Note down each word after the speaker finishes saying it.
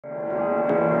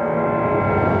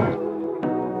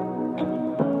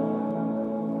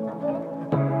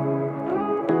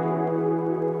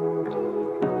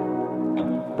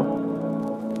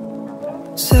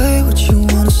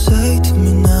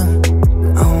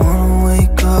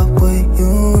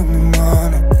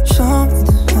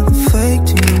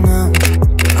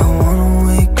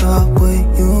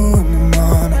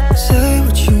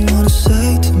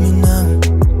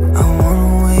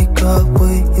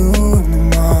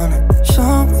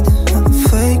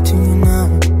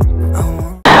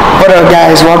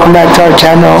guys, welcome back to our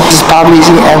channel. This is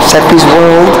Pablezyy and Stephie's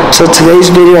World. So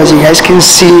today's video, as you guys can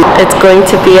see, it's going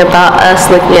to be about us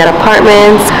looking at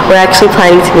apartments. We're actually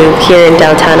planning to move here in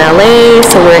downtown LA,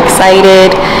 so we're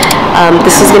excited.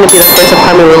 This is going to be the first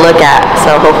apartment we look at,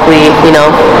 so hopefully, we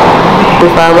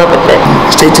fall in love with it.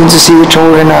 Stay tuned to see which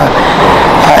one we're gonna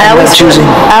end up choosing.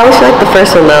 I always feel like the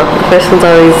first one though. The first one's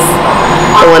always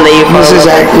the one that you fall in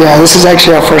love with. Yeah, this is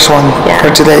actually our first one for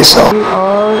today. So we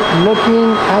are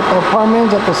looking at the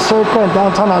apartments at the Circle in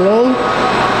downtown LA.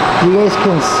 You guys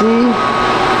can see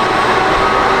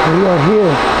we are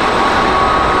here.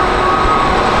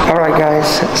 Alright guys,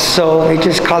 so they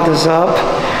just called us up.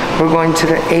 We're going to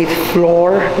the 8th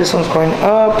floor. This one's going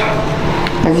up.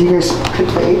 As you guys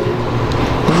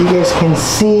can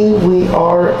see, we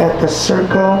are at the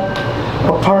Circle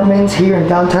Apartments here in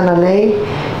downtown LA.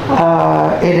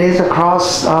 It is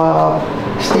across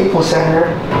Staples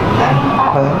Center.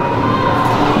 Okay.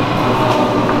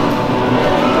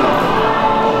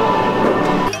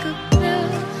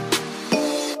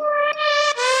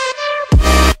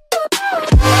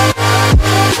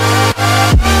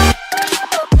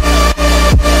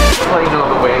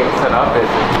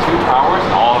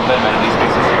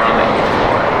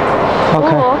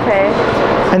 Oh, okay.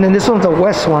 And then this one's the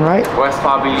west one, right? West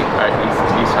lobby,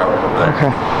 east tower over there.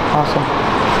 Okay, awesome.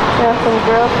 Yeah, some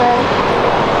girls there.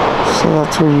 So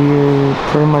that's where you're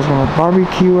pretty much gonna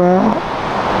barbecue at.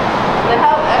 They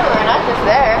have everywhere, not just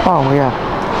there. Oh yeah.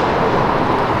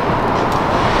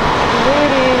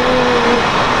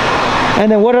 And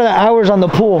then what are the hours on the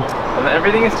pool? And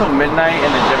everything is till midnight,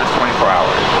 and the gym is 24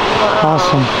 hours. Wow.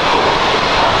 Awesome.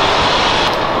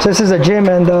 So this is a gym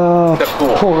and the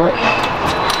pool, right?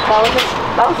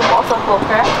 That was also full,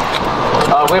 correct?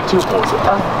 We have 2 pools. So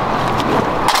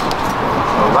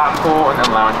that pool and then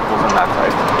lounge pools on that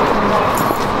side.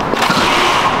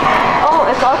 Oh,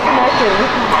 it's all connected.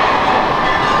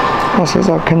 Oh, so it's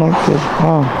all connected.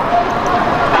 Wow.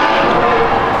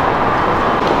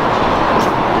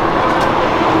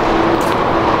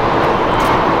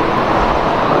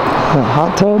 A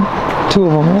hot tub, 2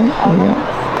 of them, right? Yeah.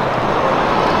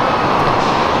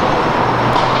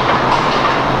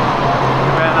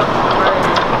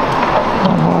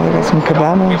 Some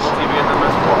cabanas.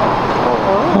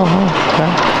 Oh, okay.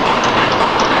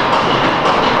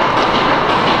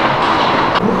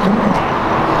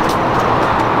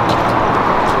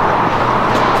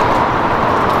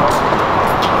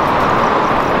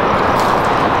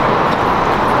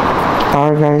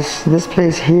 Alright guys, this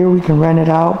place here we can rent it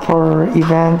out for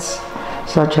events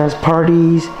such as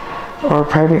parties or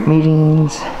private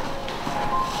meetings.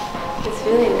 It's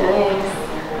really nice.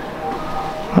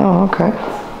 Oh, okay.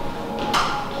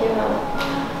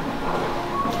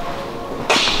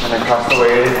 And across the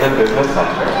way is the business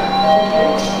center.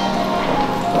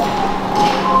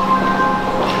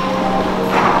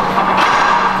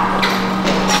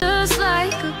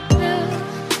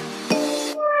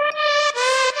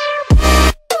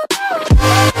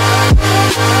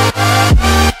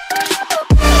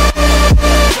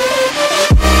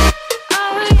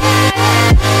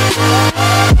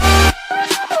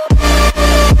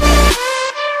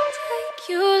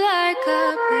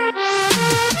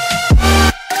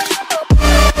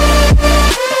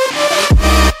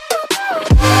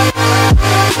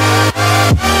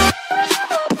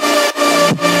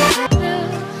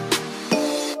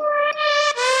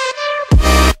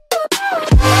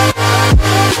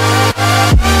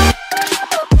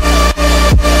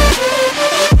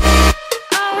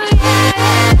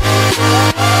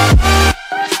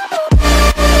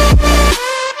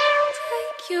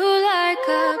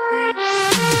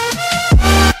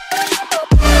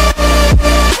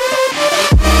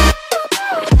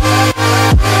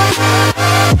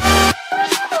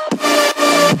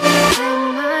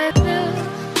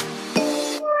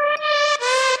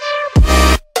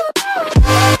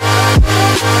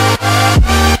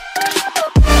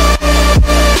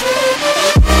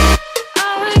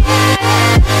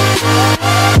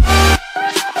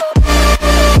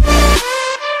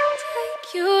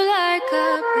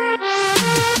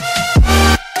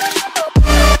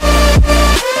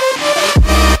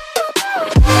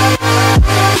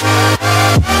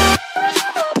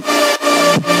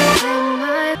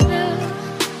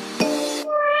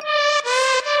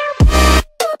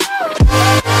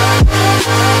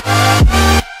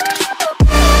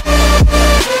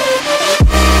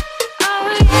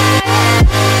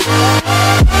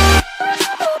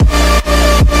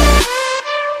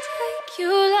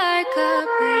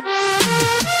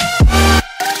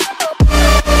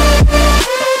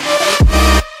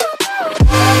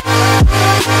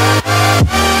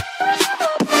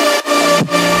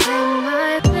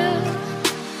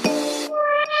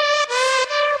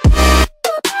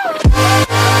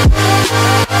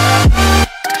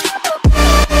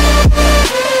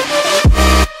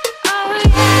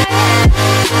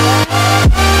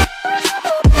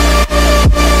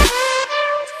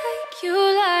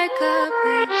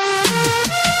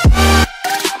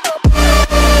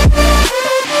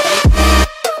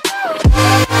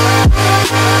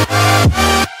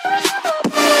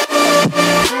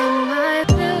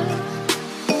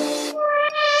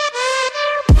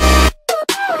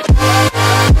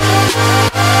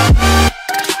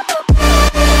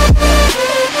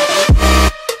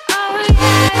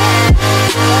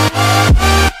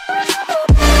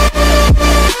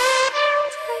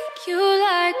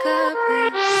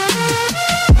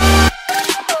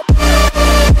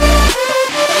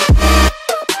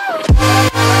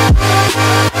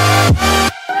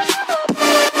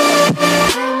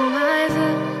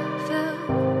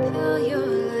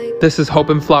 This is Hope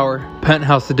and Flower,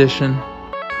 Penthouse Edition.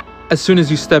 As soon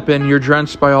as you step in, you're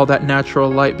drenched by all that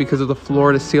natural light because of the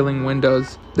floor-to-ceiling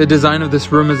windows. The design of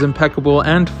this room is impeccable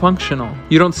and functional.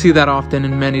 You don't see that often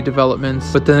in many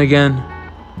developments, but then again,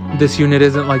 this unit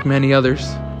isn't like many others.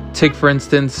 Take for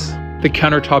instance, the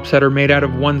countertops that are made out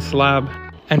of one slab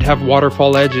and have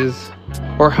waterfall edges.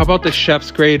 Or how about the chef's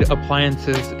grade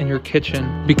appliances in your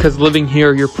kitchen? Because living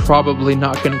here, you're probably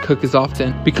not going to cook as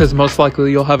often because most likely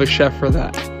you'll have a chef for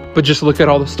that. But just look at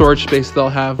all the storage space they'll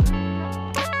have.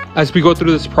 As we go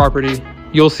through this property,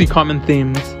 you'll see common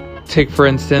themes. Take for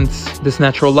instance, this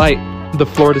natural light, the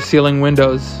floor-to-ceiling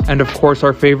windows, and of course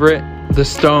our favorite, the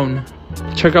stone.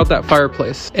 Check out that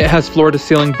fireplace. It has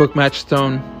floor-to-ceiling book-matched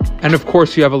stone. And of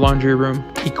course you have a laundry room,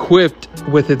 equipped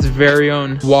with its very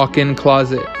own walk-in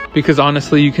closet, because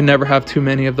honestly you can never have too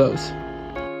many of those.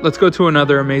 Let's go to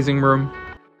another amazing room.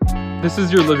 This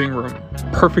is your living room,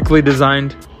 perfectly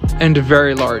designed and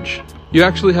very large. You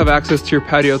actually have access to your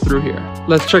patio through here.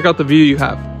 Let's check out the view you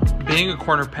have. Being a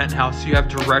corner penthouse, you have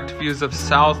direct views of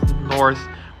South, North,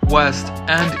 West,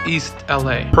 and East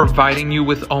LA, providing you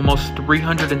with almost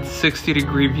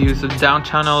 360-degree views of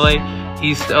downtown LA,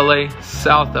 East LA,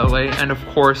 South LA, and of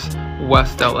course,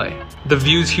 West LA. The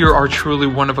views here are truly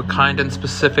one of a kind and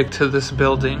specific to this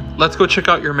building. Let's go check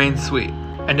out your main suite.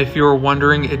 And if you were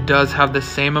wondering, it does have the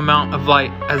same amount of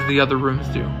light as the other rooms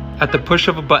do. At the push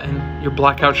of a button, your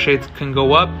blackout shades can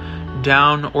go up,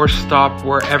 down, or stop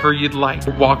wherever you'd like.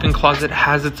 The walk-in closet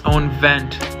has its own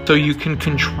vent, so you can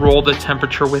control the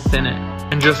temperature within it.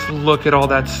 And just look at all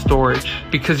that storage,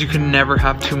 because you can never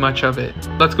have too much of it.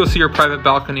 Let's go see your private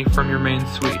balcony from your main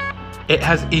suite. It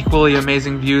has equally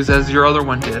amazing views as your other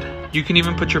one did. You can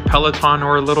even put your Peloton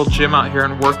or a little gym out here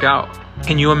and work out.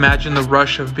 Can you imagine the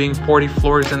rush of being 40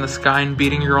 floors in the sky and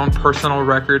beating your own personal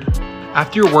record?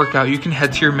 After your workout, you can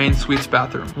head to your main suite's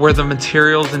bathroom, where the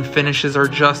materials and finishes are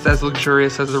just as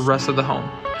luxurious as the rest of the home.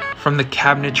 From the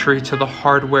cabinetry to the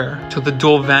hardware, to the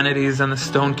dual vanities and the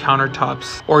stone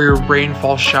countertops, or your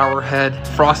rainfall shower head,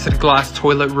 frosted glass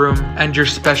toilet room, and your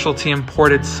specialty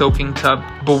imported soaking tub.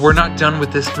 But we're not done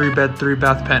with this 3-bed,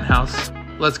 3-bath penthouse.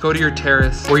 Let's go to your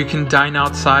terrace, where you can dine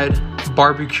outside,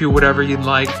 barbecue whatever you'd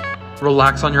like,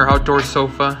 relax on your outdoor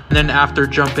sofa, and then after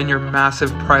jump in your massive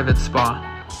private spa.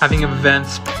 Having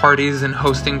events, parties, and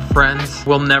hosting friends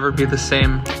will never be the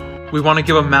same. We want to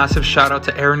give a massive shout out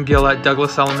to Aaron Gill at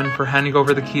Douglas Elliman for handing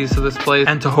over the keys to this place,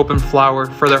 and to Hope and Flower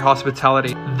for their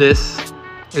hospitality. This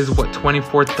is what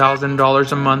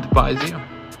 $24,000 a month buys you.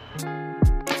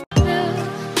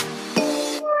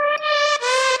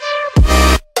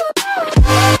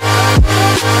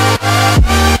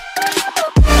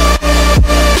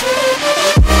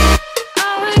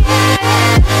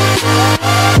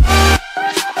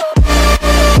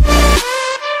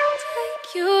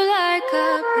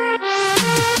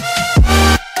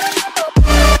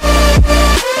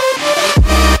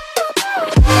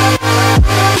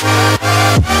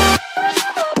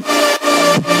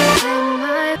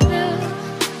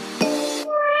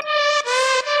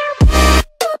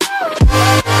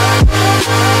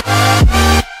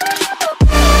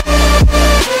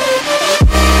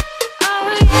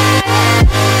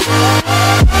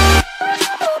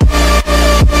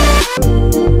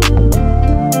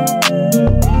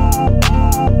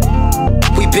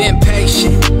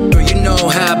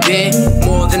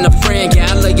 More than a friend,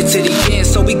 yeah, I love you to the end.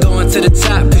 So we going to the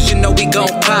top, cause you know we gon'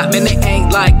 pop. Man, they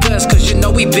ain't like us, cause you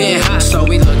know we been hot. So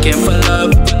we looking for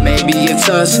love, maybe it's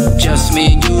us, just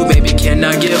me and you, baby, can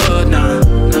I give up? Nah.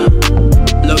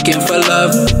 Looking for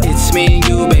love, it's me and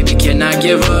you, baby, can I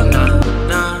give up? Nah.